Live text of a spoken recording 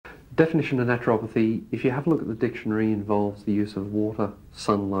Definition of naturopathy, if you have a look at the dictionary, involves the use of water,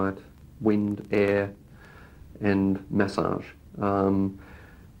 sunlight, wind, air and massage.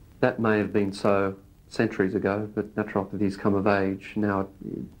 That may have been so centuries ago, but naturopathy has come of age. Now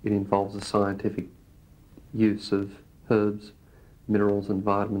it involves the scientific use of herbs, minerals and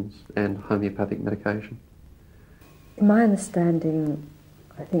vitamins and homeopathic medication. In my understanding,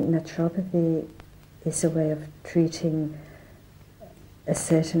 I think naturopathy is a way of treating a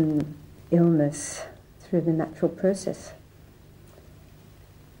certain illness through the natural process.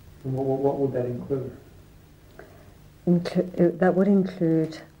 And what would that include? That would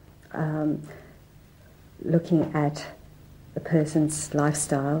include looking at the person's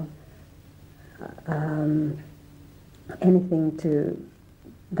lifestyle, anything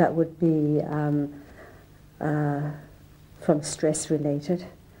that would be from stress related,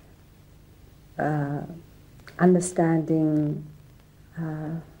 understanding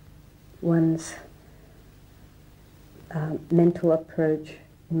one's mental approach,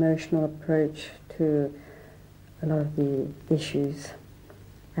 emotional approach to a lot of the issues,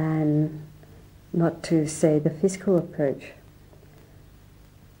 and not to say the physical approach.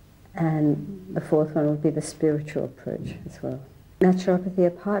 And the fourth one would be the spiritual approach as well. Naturopathy,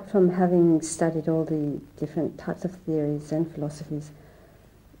 apart from having studied all the different types of theories and philosophies,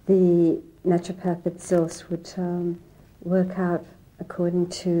 the naturopath themselves would work out according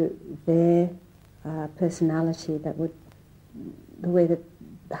to their personality, the way that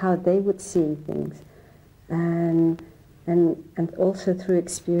how they would see things, and also through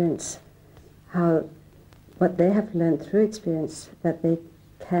experience, what they have learned through experience, that they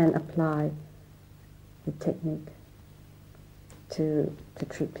can apply the technique to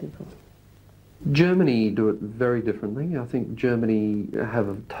treat people. Germany do it very differently. I think Germany have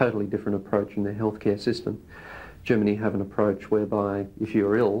a totally different approach in their healthcare system. Germany have an approach whereby if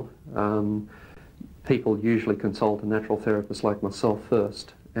you're ill, people usually consult a natural therapist like myself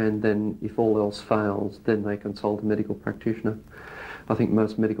first, and then if all else fails, then they consult a medical practitioner. I think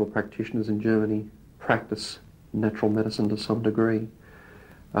most medical practitioners in Germany practice natural medicine to some degree,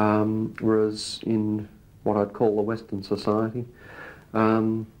 whereas in what I'd call the Western society,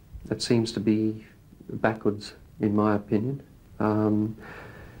 it seems to be backwards, in my opinion.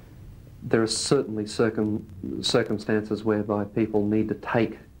 There are certainly circumstances whereby people need to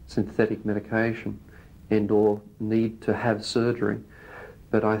take synthetic medication and or need to have surgery,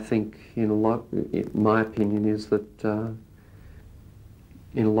 but I think my opinion is that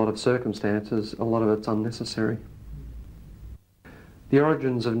in a lot of circumstances, a lot of it's unnecessary. The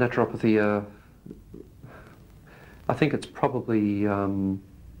origins of naturopathy are, I think it's probably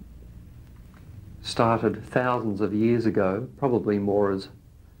started thousands of years ago, probably more as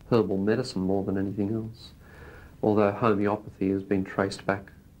herbal medicine more than anything else, although homeopathy has been traced back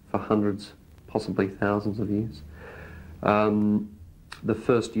for hundreds, possibly thousands of years. The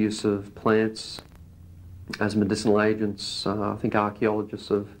first use of plants as medicinal agents, I think archaeologists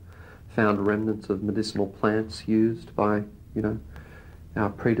have found remnants of medicinal plants used by, our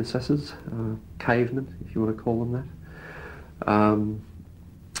predecessors, cavemen, if you want to call them that.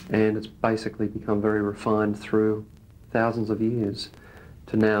 And it's basically become very refined through thousands of years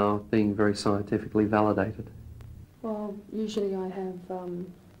to now being very scientifically validated. Well, usually I have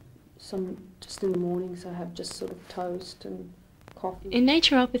just in the mornings I have just sort of toast and coffee. In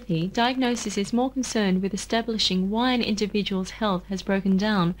naturopathy, diagnosis is more concerned with establishing why an individual's health has broken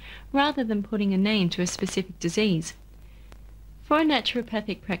down rather than putting a name to a specific disease. For a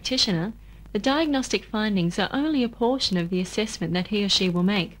naturopathic practitioner, the diagnostic findings are only a portion of the assessment that he or she will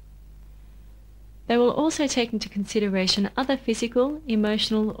make. They will also take into consideration other physical,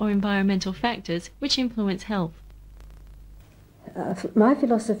 emotional or environmental factors which influence health. My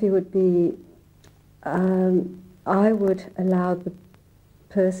philosophy would be, I would allow the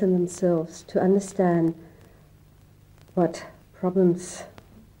person themselves to understand what problems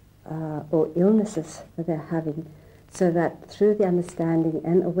or illnesses that they're having, so that through the understanding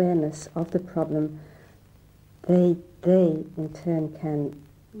and awareness of the problem, they in turn can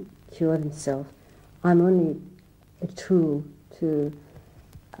cure themselves. I'm only a tool to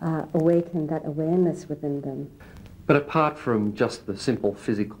awaken that awareness within them. But apart from just the simple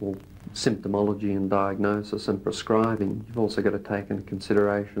physical symptomology and diagnosis and prescribing, you've also got to take into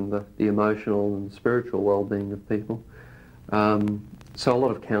consideration the emotional and spiritual well-being of people. So a lot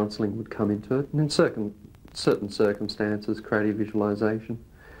of counselling would come into it, and in certain circumstances, creative visualisation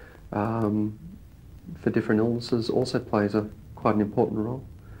for different illnesses also plays quite an important role.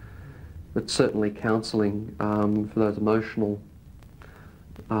 But certainly counselling for those emotional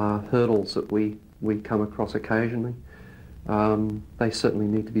hurdles that we come across occasionally, They certainly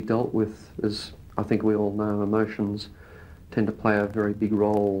need to be dealt with. As I think we all know, emotions tend to play a very big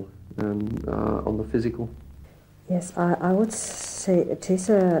role on the physical. Yes, I would say it is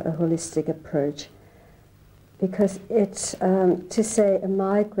a holistic approach, because it's to say a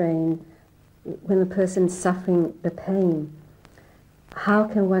migraine, when a person's suffering the pain, how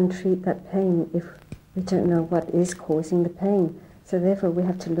can one treat that pain if we don't know what is causing the pain? So therefore we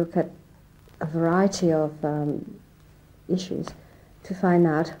have to look at a variety of issues to find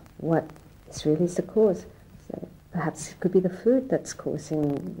out what is really the cause. So perhaps it could be the food that's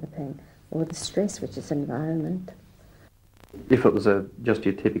causing the pain, or the stress, which is environment. If it was just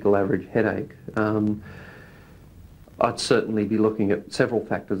your typical average headache, I'd certainly be looking at several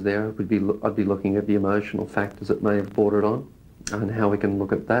factors there. I'd be looking at the emotional factors that may have brought it on, and how we can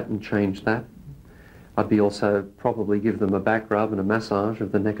look at that and change that. I'd be also probably give them a back rub and a massage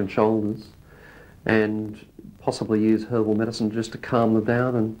of the neck and shoulders, and possibly use herbal medicine just to calm them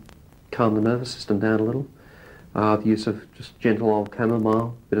down and calm the nervous system down a little. The use of just gentle old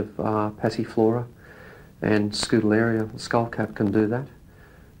chamomile, a bit of passiflora, and scutellaria, skullcap can do that.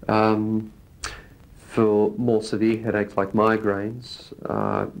 For more severe headaches like migraines,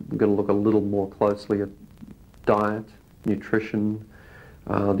 we're going to look a little more closely at diet, nutrition.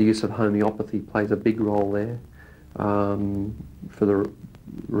 The use of homeopathy plays a big role there for the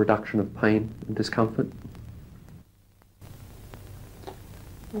reduction of pain and discomfort.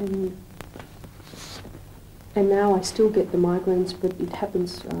 And now I still get the migraines, but it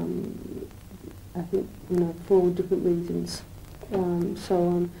happens, I think, for different reasons.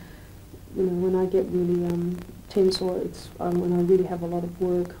 When I get really tense, or it's when I really have a lot of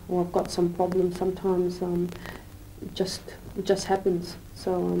work, or I've got some problems, sometimes it just happens.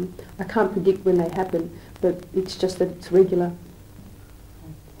 So I can't predict when they happen, but it's just that it's regular.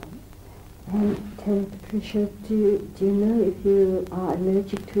 And tell me, Patricia, do you know if you are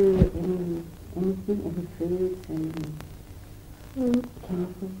allergic to anything, any foods, any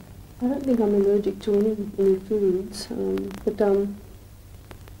chemicals? I don't think I'm allergic to any foods, but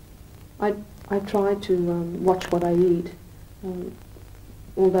I try to watch what I eat.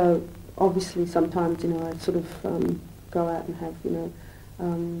 Although obviously sometimes I sort of go out and have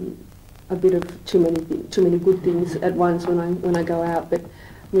a bit of too many good things at once when I go out. But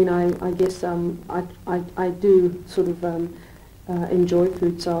I guess I do sort of enjoy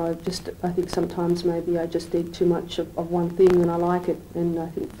food, so I think sometimes maybe I just eat too much of one thing and I like it. And I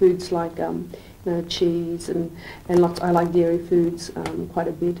think foods like cheese and lots. I like dairy foods quite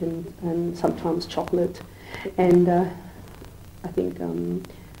a bit, and sometimes chocolate. And I think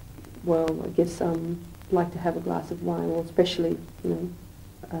I guess like to have a glass of wine, or especially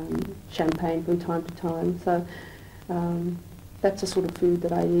champagne from time to time. So that's the sort of food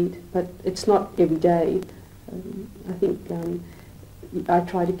that I eat, but it's not every day. I think I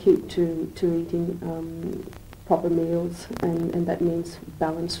try to keep to eating proper meals, and that means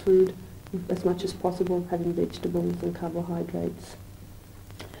balanced food as much as possible, having vegetables and carbohydrates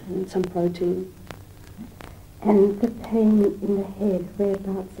and some protein. And the pain in the head,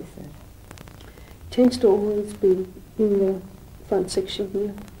 whereabouts is it? Tends to always be in the front section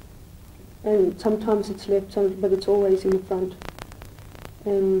here, and sometimes it's left, but it's always in the front,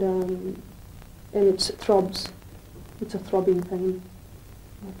 and it throbs. It's a throbbing pain.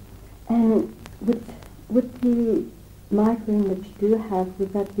 And would the migraine that you do have,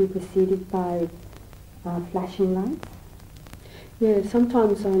 would that be preceded by flashing lights? Yeah,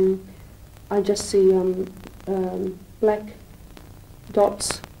 sometimes I just see black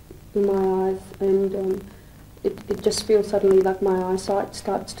dots in my eyes, and it just feels suddenly like my eyesight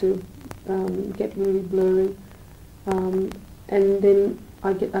starts to get really blurry, and then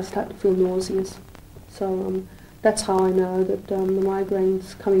I start to feel nauseous. So that's how I know that the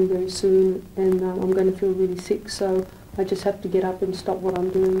migraine's coming very soon, and I'm going to feel really sick. So I just have to get up and stop what I'm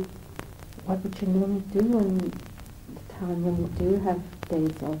doing. What would you normally do on the time when you do have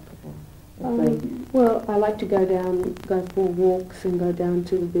days off? Well, I like to go for walks and go down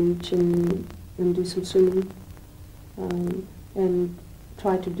to the beach and do some swimming, and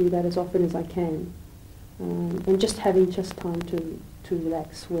try to do that as often as I can, and just having time to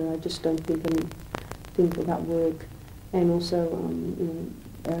relax, where I just don't think about work, and also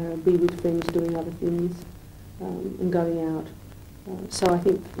be with friends doing other things, and going out. So I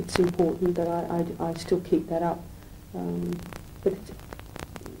think it's important that I still keep that up, but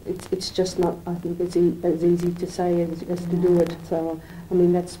it's just not, I think, as easy to say as to do it. So I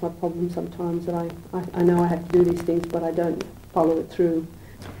mean, that's my problem sometimes, that I know I have to do these things, but I don't follow it through.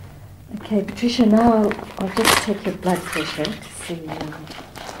 Okay, Patricia, now I'll just take your blood pressure to see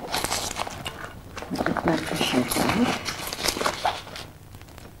what your blood pressure is like.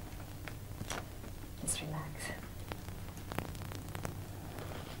 just relax.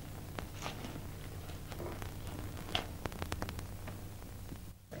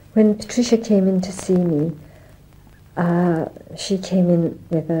 When Patricia came in to see me, she came in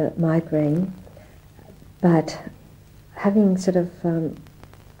with a migraine, but having sort of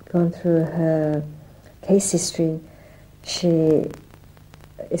gone through her case history, she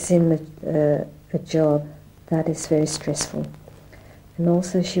is in a job that is very stressful. And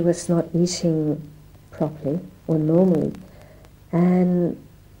also she was not eating properly or normally and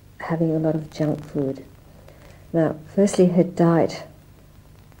having a lot of junk food. Now, firstly, her diet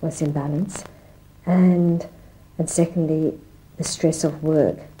was imbalanced, and secondly, the stress of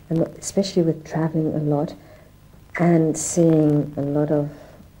work, and especially with traveling a lot and seeing a lot of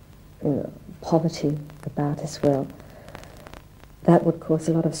poverty about as well. That would cause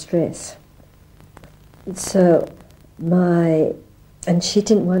a lot of stress. So and she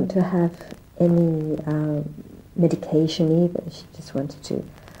didn't want to have any medication either. She just wanted to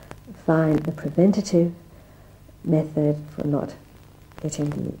find a preventative method for not getting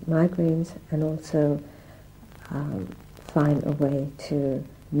the migraines, and also find a way to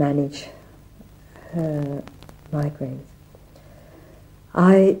manage her migraines.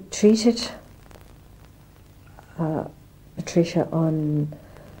 I treated Patricia on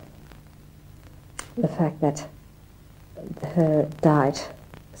the fact that her diet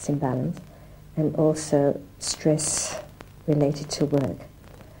was imbalanced and also stress related to work.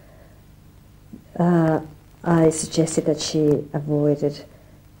 I suggested that she avoided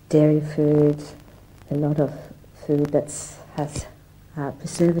dairy foods, a lot of food that has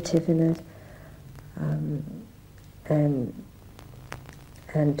preservative in it, and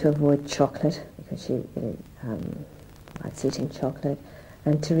to avoid chocolate, because she really likes eating chocolate,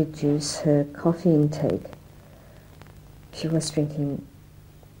 and to reduce her coffee intake. She was drinking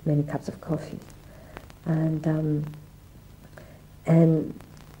many cups of coffee, and in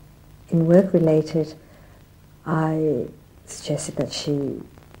work-related, I suggested that she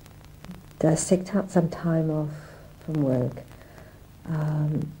does take some time off from work,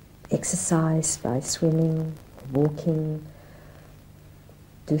 exercise by swimming, walking,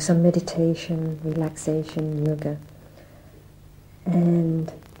 do some meditation, relaxation, yoga,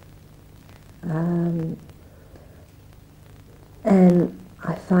 and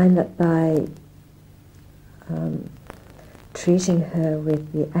I find that by treating her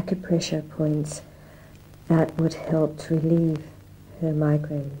with the acupressure points, that would help to relieve her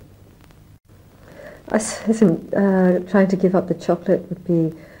migraine. I suppose trying to give up the chocolate would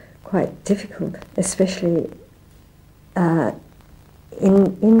be quite difficult, especially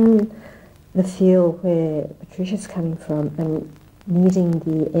in the field where Patricia's coming from and needing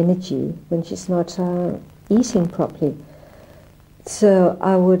the energy when she's not eating properly. So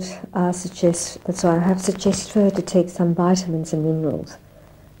I would suggest, that's why I have suggested for her to take some vitamins and minerals.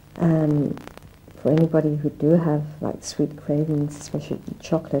 For anybody who do have like sweet cravings, especially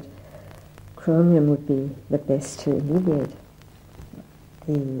chocolate, chromium would be the best to alleviate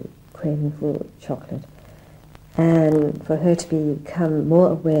the craving for chocolate. And for her to become more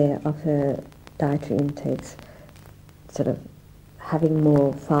aware of her dietary intakes, sort of having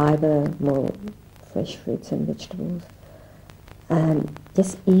more fiber, more fresh fruits and vegetables, and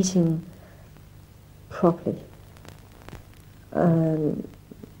just eating properly.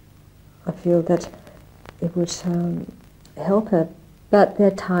 I feel that it would help her, but there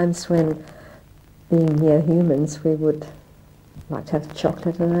are times when, being mere humans, we would like to have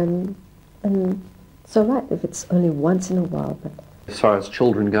chocolate, and it's all right if it's only once in a while. But as far as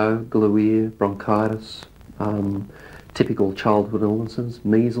children go, glue ear, bronchitis, typical childhood illnesses,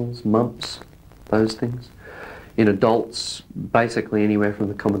 measles, mumps, those things. In adults, basically anywhere from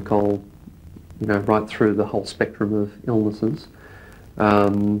the common cold, right through the whole spectrum of illnesses.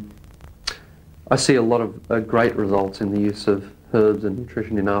 I see a lot of great results in the use of herbs and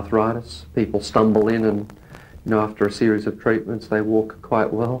nutrition in arthritis. People stumble in and, after a series of treatments, they walk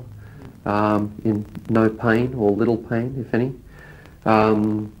quite well, in no pain or little pain, if any.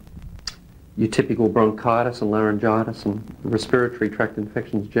 Your typical bronchitis and laryngitis and respiratory tract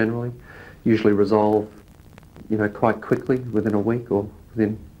infections generally usually resolve, quite quickly, within a week or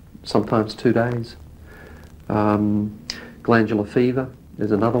within sometimes 2 days. Glandular fever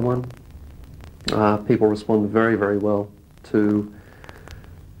is another one. People respond very, very well to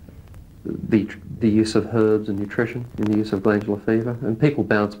the use of herbs and nutrition in the use of glandular fever, and people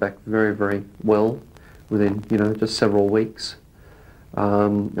bounce back very, very well within, just several weeks.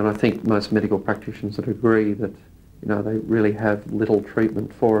 And I think most medical practitioners would agree that, they really have little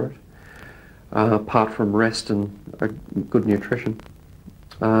treatment for it, apart from rest and good nutrition.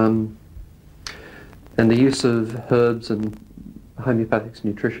 And the use of herbs and homeopathic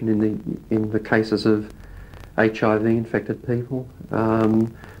nutrition in the cases of HIV infected people,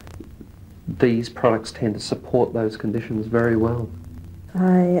 these products tend to support those conditions very well.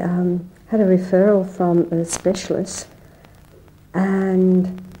 I had a referral from a specialist,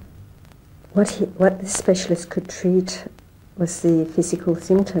 and what the specialist could treat was the physical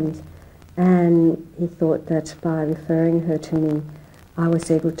symptoms, and he thought that by referring her to me, I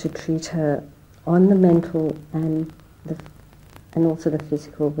was able to treat her on the mental and also the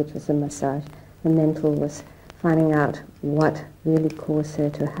physical, which was a massage. The mental was finding out what really caused her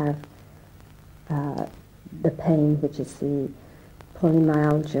to have the pain, which is the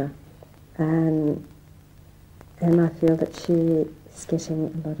polymyalgia, and I feel that she is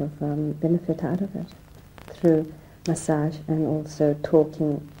getting a lot of benefit out of it through massage and also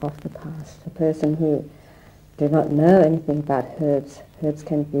talking of the past. A person who do not know anything about herbs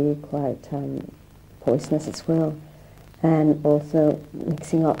can be quite poisonous as well, and also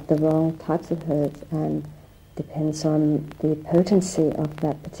mixing up the wrong types of herbs, and depends on the potency of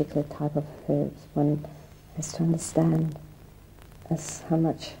that particular type of herbs. One has to understand as how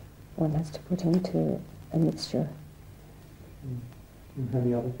much one has to put into a mixture. And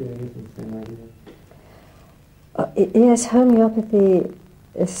homeopathy is the same idea? Yes, homeopathy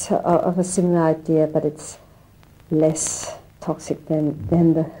is of a similar idea, but it's less toxic than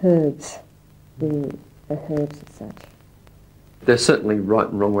the herbs, the herbs as such. There's certainly right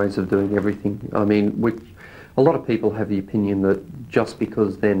and wrong ways of doing everything. I mean, a lot of people have the opinion that just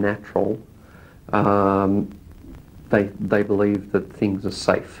because they're natural, they believe that things are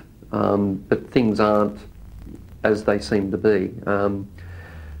safe, but things aren't as they seem to be.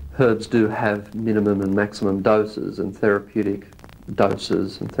 Herbs do have minimum and maximum doses and therapeutic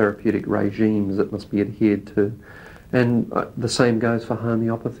doses and therapeutic regimes that must be adhered to. And the same goes for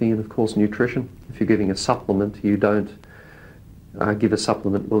homeopathy and, of course, nutrition. If you're giving a supplement, you don't give a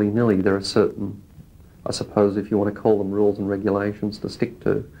supplement willy-nilly. There are certain, I suppose, if you want to call them, rules and regulations to stick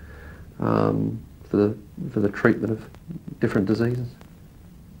to for the treatment of different diseases.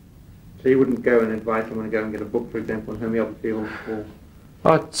 So you wouldn't go and advise someone to go and get a book, for example, on homeopathy or...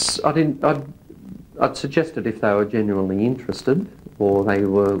 I'd suggest it if they were genuinely interested, or they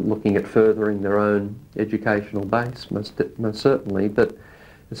were looking at furthering their own educational base, most certainly. But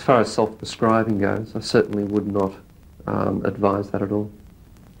as far as self-prescribing goes, I certainly would not advise that at all.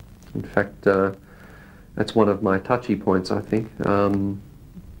 In fact, that's one of my touchy points, I think. I'm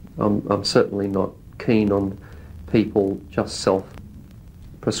certainly not keen on people just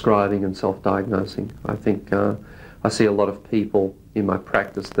self-prescribing and self-diagnosing. I think I see a lot of people in my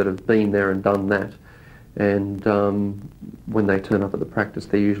practice that have been there and done that, and when they turn up at the practice,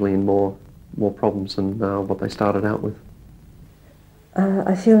 they're usually in more problems than what they started out with.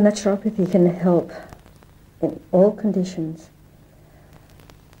 I feel naturopathy can help in all conditions,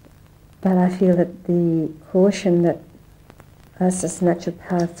 but I feel that the caution that us as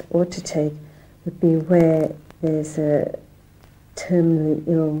naturopaths ought to take would be where there's a terminally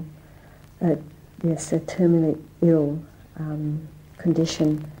ill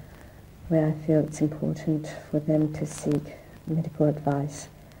condition, where I feel it's important for them to seek medical advice,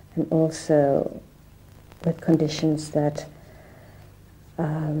 and also with conditions that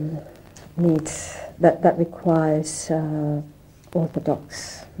that requires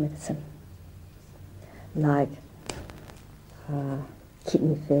orthodox medicine, like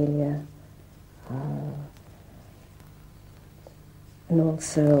kidney failure, and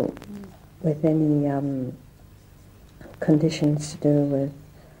also with any conditions to do with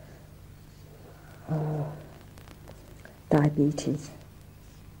diabetes.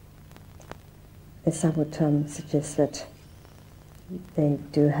 Yes, I would suggest that they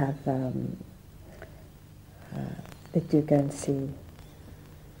do have, they do go and see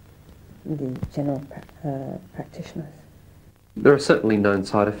the general practitioners. There are certainly known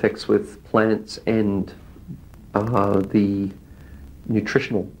side effects with plants and the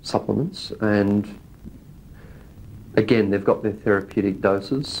nutritional supplements, and again, they've got their therapeutic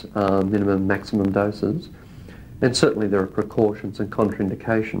doses, minimum, maximum doses, and certainly there are precautions and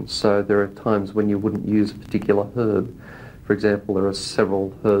contraindications. So there are times when you wouldn't use a particular herb. For example, there are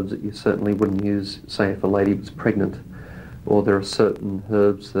several herbs that you certainly wouldn't use, say, if a lady was pregnant, or there are certain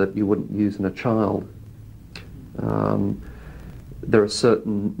herbs that you wouldn't use in a child. There are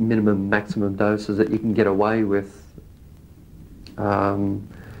certain minimum, maximum doses that you can get away with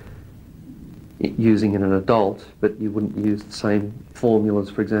using in an adult, but you wouldn't use the same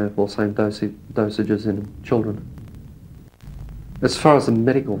formulas, for example, same dosages in children. As far as the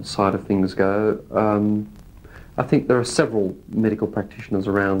medical side of things go, I think there are several medical practitioners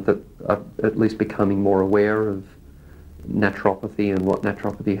around that are at least becoming more aware of naturopathy and what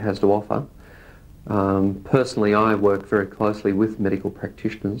naturopathy has to offer. Personally, I work very closely with medical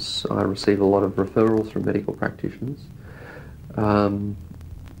practitioners. I receive a lot of referrals from medical practitioners.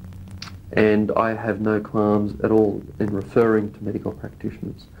 And I have no qualms at all in referring to medical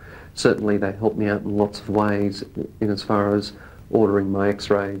practitioners. Certainly they help me out in lots of ways in as far as ordering my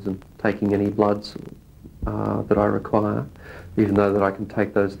x-rays and taking any bloods that I require, even though that I can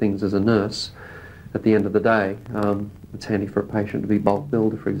take those things as a nurse. At the end of the day, it's handy for a patient to be bulk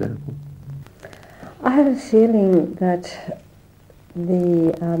billed, for example. I have a feeling that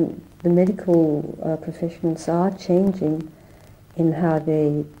the medical professionals are changing in how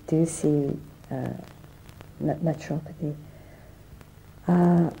they do see naturopathy.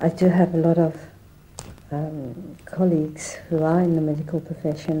 I do have a lot of colleagues who are in the medical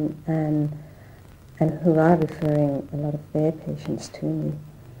profession and who are referring a lot of their patients to me.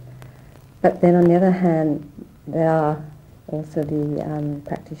 But then on the other hand, there are also the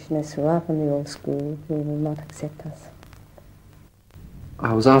practitioners who are from the old school who will not accept us.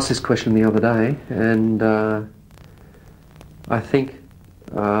 I was asked this question the other day, and I think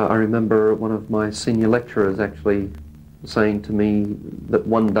I remember one of my senior lecturers actually saying to me that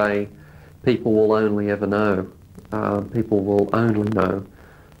one day people will only ever know, people will only know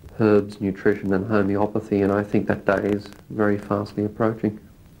herbs, nutrition and homeopathy, and I think that day is very fastly approaching.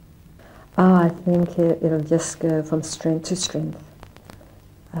 I think it'll just go from strength to strength.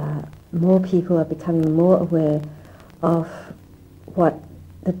 More people are becoming more aware of what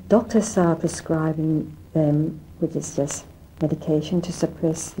the doctors are prescribing them, which is just medication to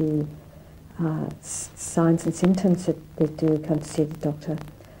suppress the signs and symptoms that they do come to see the doctor.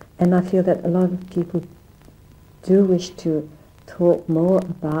 And I feel that a lot of people do wish to talk more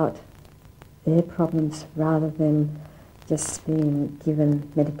about their problems rather than just being given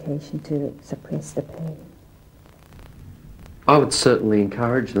medication to suppress the pain. I would certainly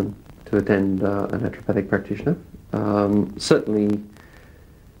encourage them to attend a naturopathic practitioner. Certainly,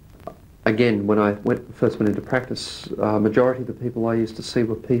 again, when I first went into practice, majority of the people I used to see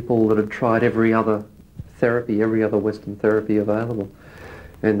were people that had tried every other therapy, every other Western therapy available.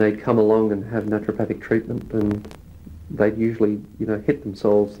 And they'd come along and have naturopathic treatment, and they'd usually, hit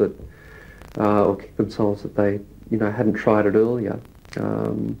themselves that, or kick themselves that they, hadn't tried it earlier.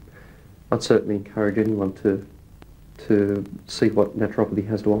 I'd certainly encourage anyone to see what naturopathy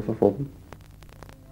has to offer for them.